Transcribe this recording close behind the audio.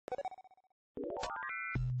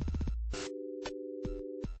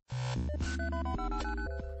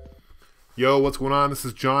Yo, what's going on? This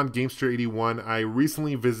is John, Gamester81. I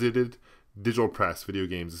recently visited Digital Press Video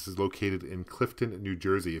Games. This is located in Clifton, New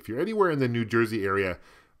Jersey. If you're anywhere in the New Jersey area,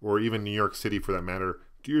 or even New York City for that matter,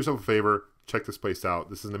 do yourself a favor, check this place out.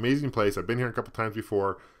 This is an amazing place. I've been here a couple times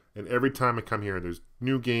before, and every time I come here, there's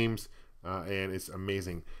new games, and it's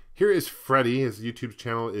amazing. Here is Freddy. His YouTube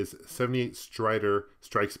channel is 78 Strider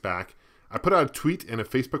Strikes Back. I put out a tweet and a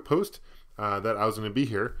Facebook post that I was going to be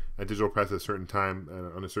here at Digital Press at a certain time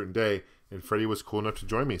on a certain day, and Freddy was cool enough to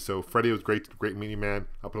join me. So Freddy was great meeting, man.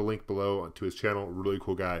 I'll put a link below to his channel. Really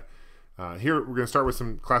cool guy. Here we're going to start with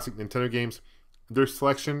some classic Nintendo games. Their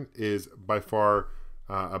selection is by far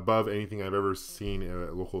above anything I've ever seen at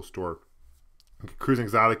a local store. Cruising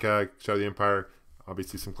Exotica, Shadow of the Empire,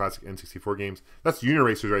 obviously some classic N64 games. That's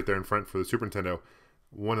Uniracers right there in front for the Super Nintendo.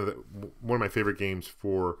 One of my favorite games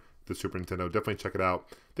for the Super Nintendo. Definitely check it out.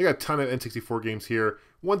 They got a ton of N64 games here.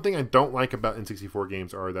 One thing I don't like about N64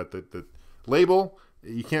 games are that the label,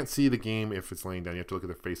 you can't see the game if it's laying down. You have to look at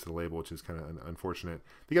the face of the label, which is kind of unfortunate.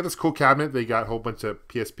 They got this cool cabinet. They got a whole bunch of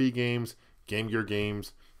PSP games, Game Gear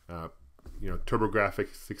games,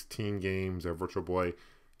 TurboGrafx 16 games, Virtual Boy,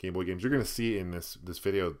 Game Boy games. You're going to see in this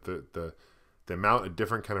video the amount of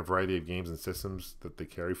different kind of variety of games and systems that they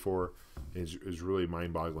carry for is really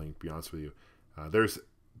mind-boggling, to be honest with you. There's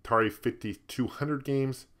Atari 5200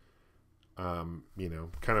 games. Kind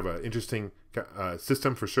of an interesting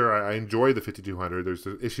system for sure. I enjoy the 5200. There's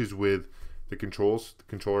issues with the controls. The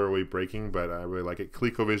controller really breaking, but I really like it.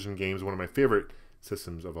 ColecoVision games, one of my favorite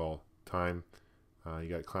systems of all time. You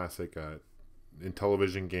got classic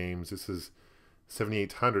Intellivision games. This is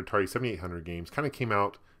 7800, Atari 7800 games. Kind of came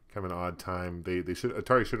out kind of an odd time.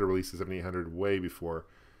 Atari should have released the 7800 way before.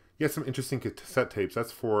 You got some interesting cassette tapes.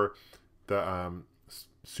 That's for the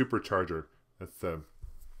Supercharger. That's the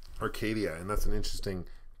Arcadia, and that's an interesting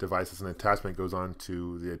device. It's an attachment that goes on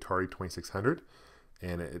to the Atari 2600,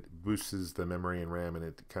 and it boosts the memory and RAM, and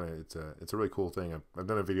it's a really cool thing. I've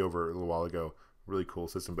done a video over a little while ago. Really cool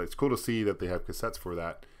system, but it's cool to see that they have cassettes for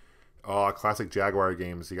that. Oh, classic Jaguar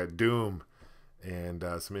games. You got Doom and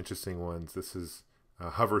some interesting ones. This is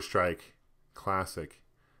Hover Strike, classic.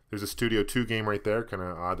 There's a Studio 2 game right there. Kind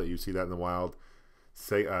of odd that you see that in the wild.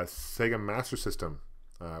 Sega Master System,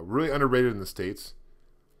 really underrated in the States.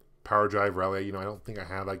 Power Drive Rally, I don't think I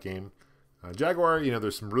have that game. Jaguar,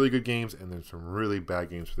 there's some really good games and there's some really bad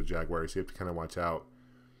games for the Jaguar, so you have to kind of watch out.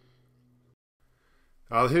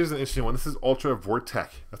 Here's an interesting one. This is Ultra Vortec.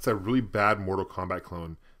 That's a really bad Mortal Kombat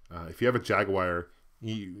clone. If you have a Jaguar,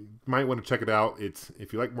 you might want to check it out.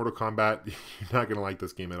 If you like Mortal Kombat, you're not going to like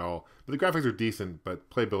this game at all. But the graphics are decent, but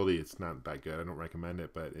playability, it's not that good. I don't recommend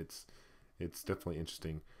it, but it's definitely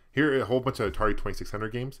interesting. Here are a whole bunch of Atari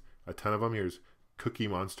 2600 games. A ton of them. Here's Cookie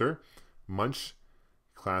Monster. Munch.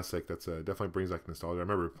 Classic. That's definitely brings back nostalgia. I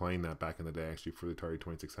remember playing that back in the day, actually, for the Atari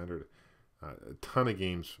 2600. A ton of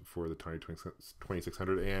games for the Atari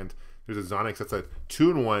 2600. And there's a Zonix. That's a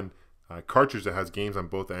 2-in-1 cartridge that has games on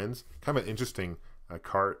both ends. Kind of an interesting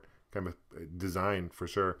cart kind of design for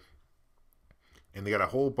sure. And they got a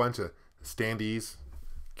whole bunch of standees.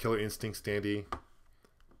 Killer Instinct standee.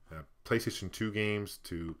 PlayStation 2 games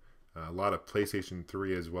to a lot of PlayStation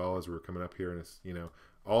 3 as well, as we're coming up here. And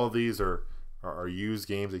all of these are used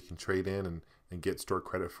games that you can trade in and get store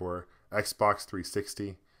credit for. Xbox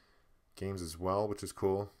 360 games as well, which is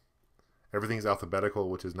cool. Everything's alphabetical,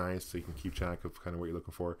 which is nice, so you can keep track of kind of what you're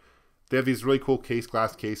looking for. They have these really cool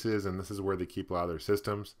glass cases, and this is where they keep a lot of their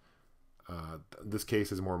systems. This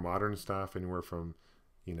case is more modern stuff, anywhere from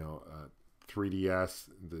 3DS,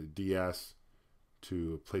 the DS,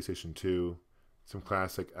 to PlayStation 2, some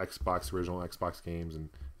classic original Xbox games and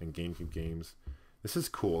GameCube games. This is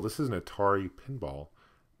cool. This is an Atari pinball.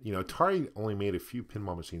 Atari only made a few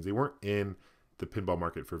pinball machines. They weren't in the pinball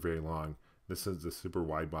market for very long. This is the super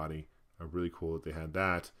wide body. Really cool that they had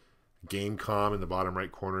that. Gamecom in the bottom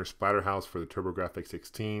right corner. Splatterhouse for the TurboGrafx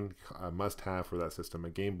 16. A must-have for that system.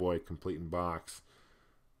 A Game Boy complete in box.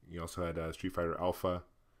 You also had Street Fighter Alpha.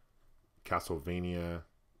 Castlevania.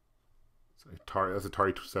 That's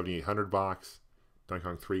Atari 7800 box. Donkey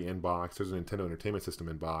Kong 3 in box. There's a Nintendo Entertainment System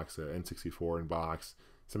in box. N64 in box.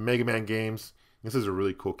 Some Mega Man games. This is a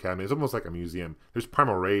really cool cabinet. It's almost like a museum. There's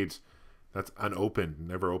Primal Rage. That's unopened.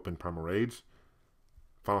 Never opened Primal Rage.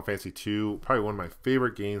 Final Fantasy 2. Probably one of my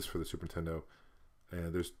favorite games for the Super Nintendo.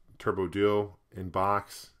 And there's Turbo Duo in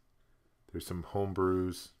box. There's some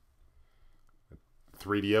homebrews.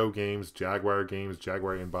 3DO games.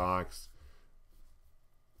 Jaguar in box.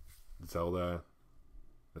 Zelda,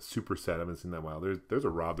 a super set. I haven't seen that in a while. There's a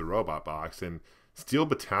Rob the Robot box and Steel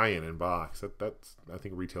Battalion in box. That's I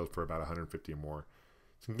think retails for about $150 or more.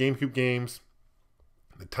 Some GameCube games,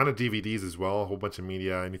 A ton of DVDs as well, a whole bunch of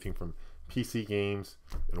media, anything from PC games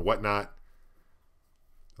and whatnot.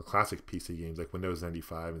 The classic PC games like Windows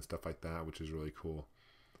 95 and stuff like that, which is really cool.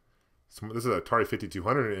 So this is an Atari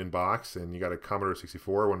 5200 in box, and you got a Commodore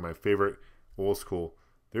 64, one of my favorite old school.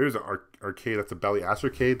 There's an arcade, that's a Belly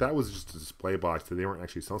Astrocade. That was just a display box that they weren't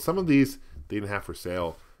actually selling. Some of these they didn't have for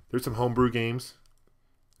sale. There's some homebrew games.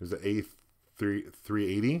 There's the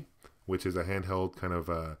A380, which is a handheld kind of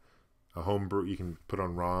a homebrew you can put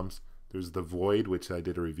on ROMs. There's the Void, which I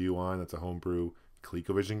did a review on. That's a homebrew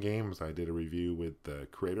ColecoVision game. So I did a review with the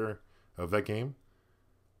creator of that game.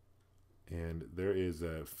 And there is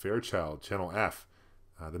a Fairchild Channel F.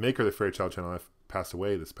 The maker of the Fairchild Channel F passed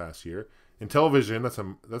away this past year. Intellivision,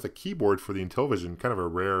 that's a keyboard for the Intellivision, kind of a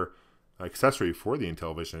rare accessory for the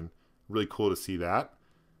Intellivision. Really cool to see that.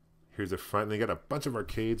 Here's the front. And they got a bunch of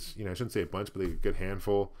arcades. You know, I shouldn't say a bunch, but they got a good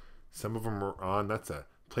handful. Some of them are on. That's a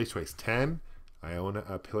PlayStation 10. I own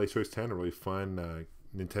a PlayStation 10, a really fun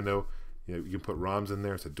Nintendo. You know, you can put ROMs in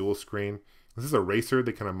there. It's a dual screen. This is a racer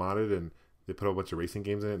they kind of modded, and they put a bunch of racing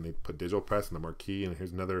games in it, and they put digital press and the marquee. And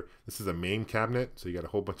here's another. This is a main cabinet, so you got a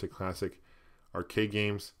whole bunch of classic arcade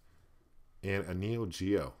games and a Neo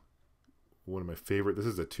Geo. One of my favorite. This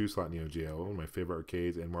is a 2-slot Neo Geo. One of my favorite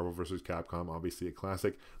arcades. And Marvel vs. Capcom, obviously a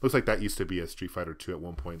classic. Looks like that used to be a Street Fighter 2 at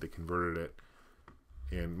one point. They converted it,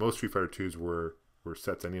 and most Street Fighter 2s were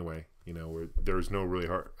sets anyway. You know, where there was no really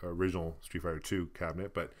original Street Fighter 2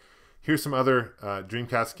 cabinet. But here's some other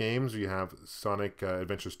Dreamcast games. You have Sonic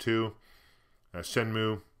Adventures 2,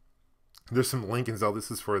 Shenmue. There's some Link and Zelda.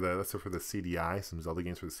 That's for the CDI. Some Zelda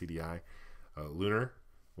games for the CDI. Lunar,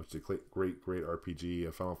 which is a great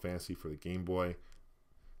RPG. Final Fantasy for the Game Boy.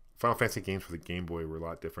 Final Fantasy games for the Game Boy were a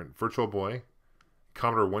lot different. Virtual Boy,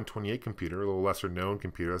 Commodore 128 computer, a little lesser known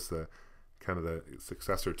computer. That's the kind of the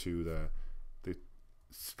successor to the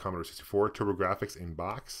Commodore 64. TurboGrafx in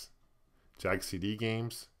box. Jag CD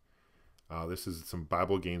games. This is some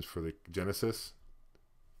Bible games for the Genesis.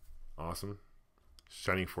 Awesome.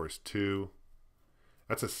 Shining Force 2.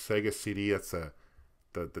 That's a Sega CD. That's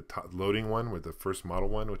the top loading one with the first model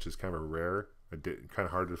one, which is kind of a rare. Kind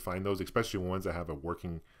of hard to find those, especially ones that have a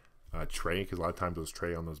working tray, because a lot of times those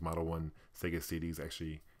tray on those Model 1 Sega CDs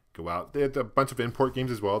actually go out. They had a bunch of import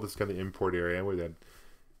games as well. This is kind of the import area where they had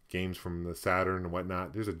games from the Saturn and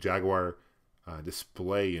whatnot. There's a Jaguar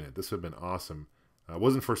display unit. This would have been awesome. It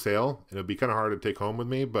wasn't for sale, and it would be kind of hard to take home with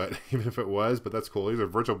me, but even if it was, but that's cool. There's a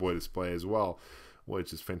Virtual Boy display as well,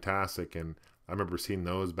 which is fantastic. And I remember seeing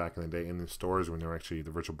those back in the day in the stores when they were actually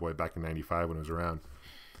the Virtual Boy back in '95 when it was around.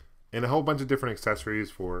 And a whole bunch of different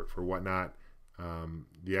accessories for whatnot.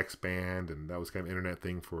 The X-Band, and that was kind of an internet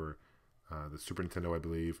thing for the Super Nintendo, I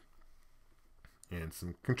believe. And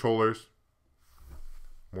some controllers.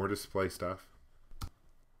 More display stuff.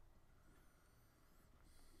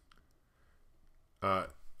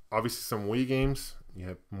 Obviously some Wii games. You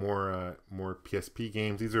have more PSP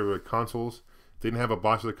games. These are consoles. They didn't have a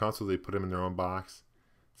box of the console. They put them in their own box.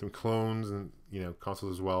 Some clones and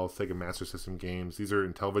consoles as well. Sega Master System games. These are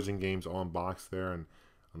Intellivision games all in box there and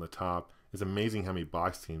on the top. It's amazing how many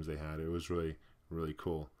box teams they had. It was really, really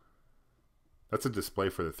cool. That's a display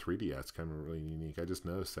for the 3DS. Kind of really unique. I just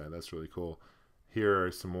noticed that. That's really cool. Here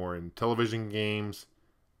are some more Intellivision games.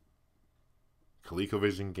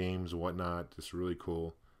 ColecoVision games, whatnot. Just really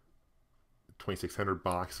cool. 2600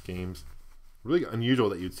 box games. Really unusual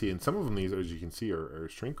that you'd see. And some of them, these, as you can see, are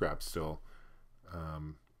shrink wrapped still.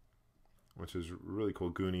 Which is really cool.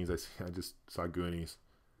 Goonies. I just saw Goonies.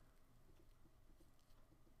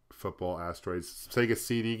 Football, Asteroids. Sega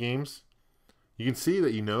CD games. You can see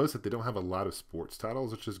that you notice that they don't have a lot of sports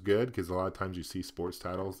titles, which is good, because a lot of times you see sports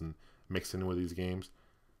titles and mixed in with these games.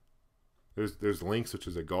 There's Lynx, which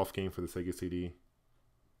is a golf game for the Sega CD.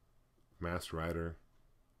 Masked Rider.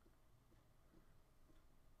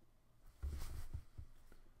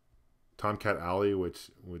 Tomcat Alley, which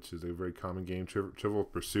is a very common game. Trivial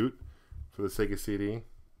Pursuit for the Sega CD.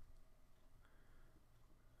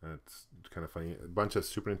 That's kind of funny. A bunch of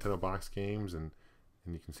Super Nintendo box games, and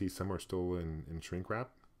you can see some are still in shrink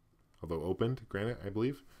wrap, although opened, granted, I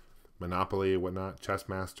believe. Monopoly, whatnot, Chess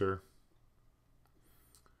Master.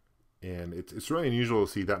 And it's really unusual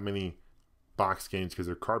to see that many box games because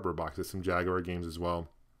they're cardboard boxes. Some Jaguar games as well.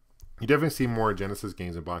 You definitely see more Genesis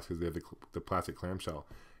games in boxes. They have the plastic clamshell.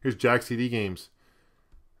 Here's Jag CD games.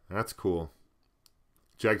 That's cool.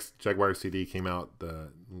 Jaguar CD came out at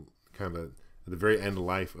the very end of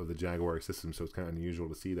life of the Jaguar system, so it's kind of unusual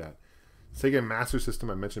to see that. Sega Master System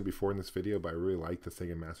I mentioned before in this video, but I really like the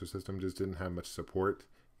Sega Master System. Just didn't have much support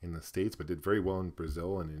in the States, but did very well in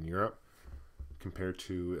Brazil and in Europe compared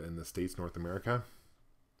to in the States, North America.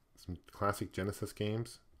 Some classic Genesis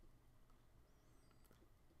games.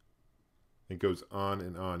 It goes on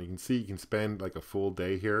and on. You can see you can spend like a full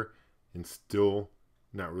day here and still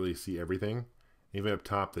not really see everything. Even up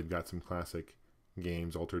top, they've got some classic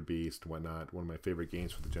games, Altered Beast, whatnot. One of my favorite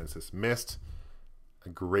games for the Genesis. Myst, a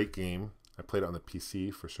great game. I played it on the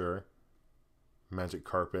PC for sure. Magic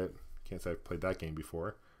Carpet. Can't say I've played that game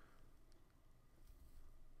before.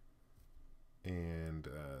 And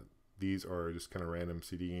these are just kind of random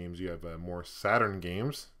CD games. You have more Saturn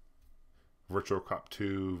games. Virtual Cop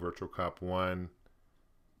 2, Virtual Cop 1.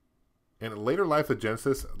 And in later life of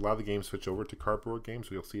Genesis, a lot of the games switch over to cardboard games.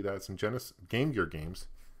 So you'll see that. Some Genesis Game Gear games.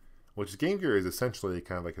 Which Game Gear is essentially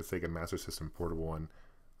kind of like a Sega Master System portable one.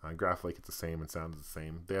 Graphically, it's the same and sounds the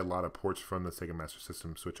same. They had a lot of ports from the Sega Master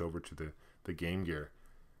System switch over to the Game Gear.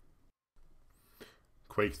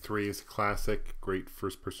 Quake 3 is a classic, great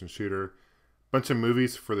first-person shooter. Bunch of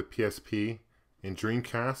movies for the PSP and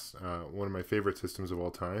Dreamcast, one of my favorite systems of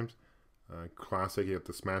all time. Classic, you have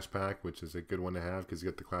the Smash Pack, which is a good one to have because you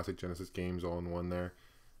get the classic Genesis games all in one there.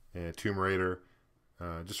 And Tomb Raider,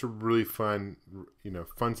 just a really fun,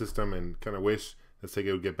 fun system, and kind of wish that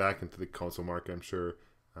Sega would get back into the console market. I'm sure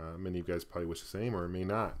many of you guys probably wish the same, or may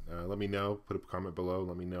not. Let me know. Put a comment below.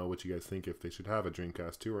 Let me know what you guys think, if they should have a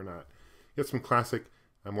Dreamcast 2 or not. You got some classic,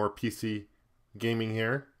 more PC gaming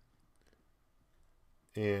here.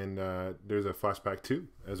 And there's a Flashback 2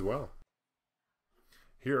 as well.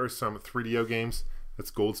 Here are some 3DO games.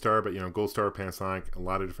 That's Gold Star, but Gold Star, Panasonic, a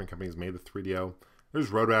lot of different companies made the 3DO.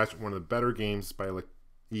 There's Road Rash, one of the better games by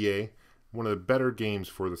EA. One of the better games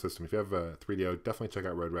for the system. If you have a 3DO, definitely check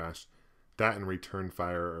out Road Rash. That and Return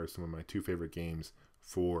Fire are some of my two favorite games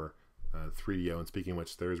for 3DO. And speaking of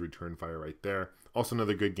which, there's Return Fire right there. Also,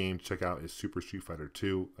 another good game to check out is Super Street Fighter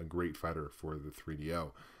 2, a great fighter for the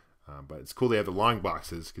 3DO. But it's cool they have the long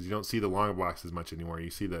boxes, because you don't see the long boxes much anymore. You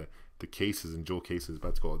see the cases and jewel cases, but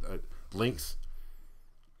it's called Link's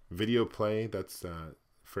Video Play. That's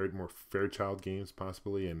more Fairchild games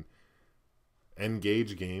possibly, and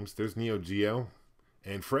N-Gage games. There's Neo Geo,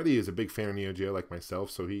 and Freddie is a big fan of Neo Geo like myself,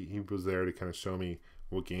 so he was there to kind of show me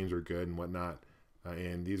what games are good and whatnot.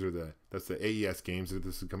 And these are that's the AES games.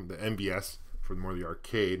 This is the MBS for more of the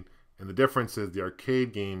arcade. And the difference is the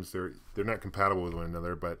arcade games, they're not compatible with one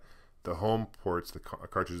another, but the home ports, the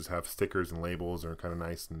cartridges have stickers and labels, are kind of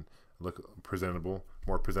nice and look presentable,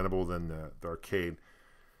 more presentable than the arcade.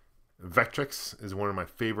 Vectrex is one of my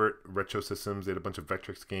favorite retro systems. They had a bunch of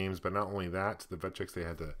Vectrex games, but not only that, the Vectrex, they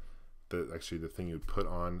had actually the thing you would put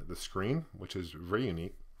on the screen, which is very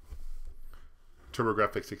unique.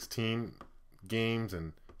 TurboGrafx 16 games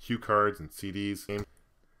and Hue cards and CDs.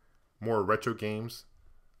 More retro games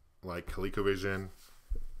like ColecoVision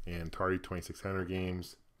and Atari 2600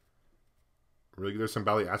 games. Really, there's some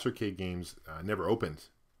Bally Astrocade games never opened,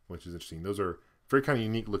 which is interesting. Those are very kind of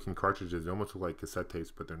unique looking cartridges. They almost look like cassette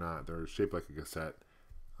tapes, but they're not. They're shaped like a cassette.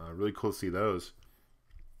 Really cool to see those.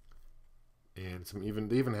 And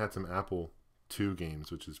they even had some Apple II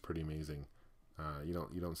games, which is pretty amazing. You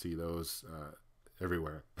don't see those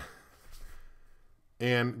everywhere.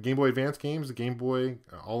 And Game Boy Advance games, the Game Boy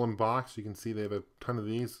all in box. You can see they have a ton of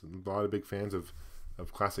these. A lot of big fans of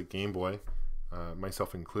classic Game Boy,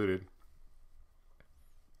 myself included.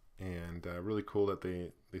 And really cool that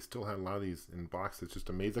they still have a lot of these in box. It's just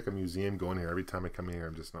amazing, like a museum going here. Every time I come in here,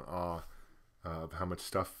 I'm just in awe of how much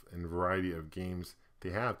stuff and variety of games they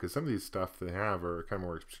have. Because some of these stuff they have are kind of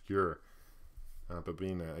more obscure. But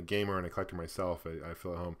being a gamer and a collector myself, I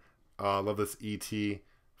feel at home. I love this ET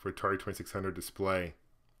for Atari 2600 display.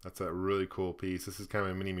 That's a really cool piece. This is kind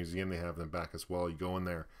of a mini museum they have in the back as well. You go in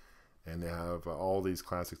there and they have all these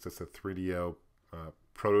classics. That's a 3DO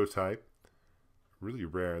prototype. Really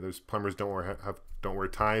rare. There's Plumbers Don't Wear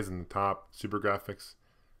Ties in the top. Super Graphics,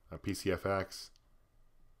 PCFX,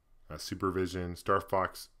 Supervision, Star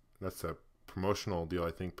Fox. That's a promotional deal,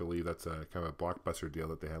 I believe that's a kind of a blockbuster deal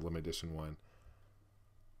that they had, limited edition one.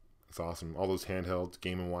 It's awesome. All those handhelds,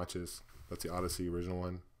 Game & Watches. That's the Odyssey original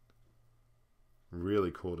one.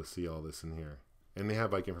 Really cool to see all this in here. And they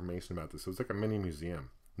have like information about this. So it's like a mini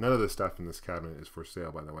museum. None of the stuff in this cabinet is for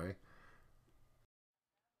sale, by the way.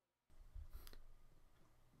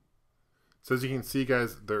 So as you can see,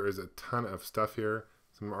 guys, there is a ton of stuff here.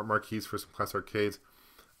 Some marquees for some classic arcades.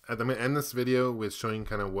 I'm going to end this video with showing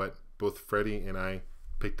kind of what both Freddie and I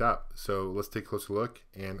picked up. So let's take a closer look,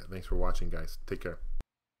 and thanks for watching, guys. Take care.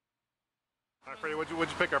 All right, Freddie, what'd you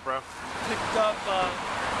pick up, bro? Picked up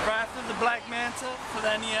Wrath of the Black Manta for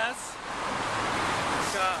the NES.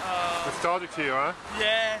 Got, nostalgic to you, huh?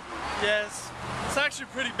 Yeah, yes. It's actually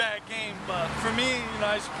a pretty bad game, but for me,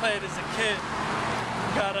 I used to play it as a kid.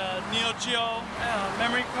 Got a Neo Geo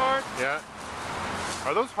memory card. Yeah.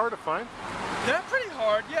 Are those hard to find? They're pretty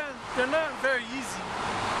hard, yeah. They're not very easy.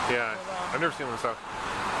 Yeah, But, I've never seen them myself.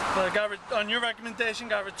 But on your recommendation,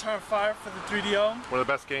 got Return Fire for the 3DO. One of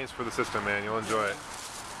the best games for the system, man. You'll enjoy it.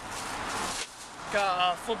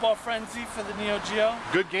 Got Football Frenzy for the Neo Geo.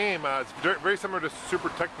 Good game. It's very similar to Super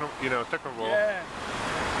Techno, Techno Bowl. Yeah.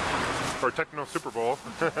 Or Techno Super Bowl.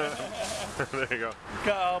 There you go.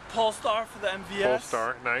 Got Polestar for the MVS.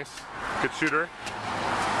 Polestar, nice. Good shooter.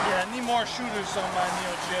 Yeah, I need more shooters on my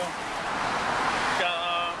Neo Geo.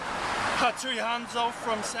 Got Hatsui Hanzo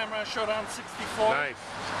from Samurai Showdown 64. Nice.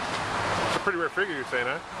 It's a pretty rare figure, you're saying,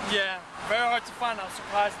 huh? Yeah, very hard to find. I was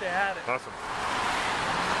surprised they had it. Awesome.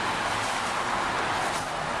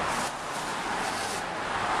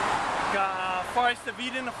 Got Far East of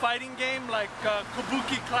Eden, a fighting game like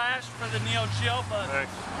Kabuki Clash for the Neo Geo, but Nice.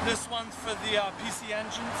 this one's for the PC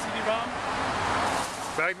Engine CD-ROM.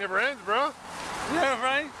 Bag never ends, bro. Yeah,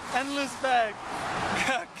 right? Endless bag.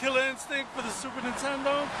 Got Killer Instinct for the Super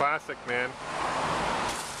Nintendo. Classic, man.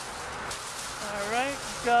 Alright,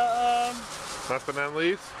 got Last but not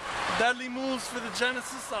least, Deadly Moves for the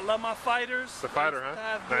Genesis. I love my fighters. the fighter, Nice to huh?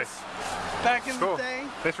 have Nice. this back in Cool. the day.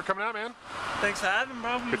 Thanks for coming out, man. Thanks for having me,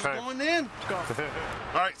 bro. We Good was time. going in. Go.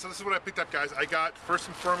 All right, so this is what I picked up, guys. I got, first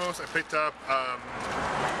and foremost, I picked up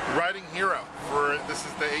Riding Hero. This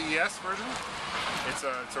is the AES version. It's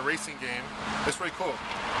a racing game. It's really cool.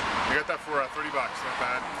 I got that for 30 bucks, not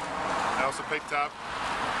bad. I also picked up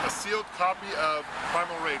a sealed copy of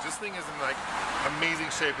Primal Rage. This thing is in like amazing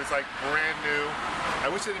shape. It's like brand new. I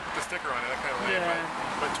wish they didn't put the sticker on it. That kind of lame.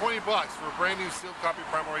 Yeah. But 20 bucks for a brand new sealed copy of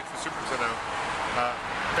Primal Rage for Super Nintendo.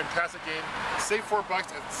 Fantastic game. Save 4 bucks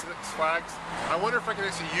at Six Flags. I wonder if I can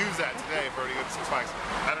actually use that today if I were to go to Six Flags.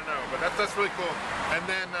 I don't know, but that's really cool. And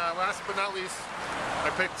then last but not least, I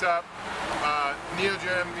picked up Neo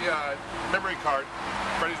Geo memory card.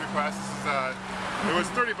 Freddy's Request. It was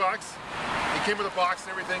 30 bucks. It came with a box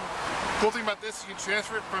and everything. Cool thing about this, you can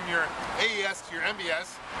transfer it from your AES to your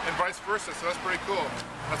MVS and vice versa, so that's pretty cool.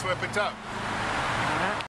 That's what I picked up.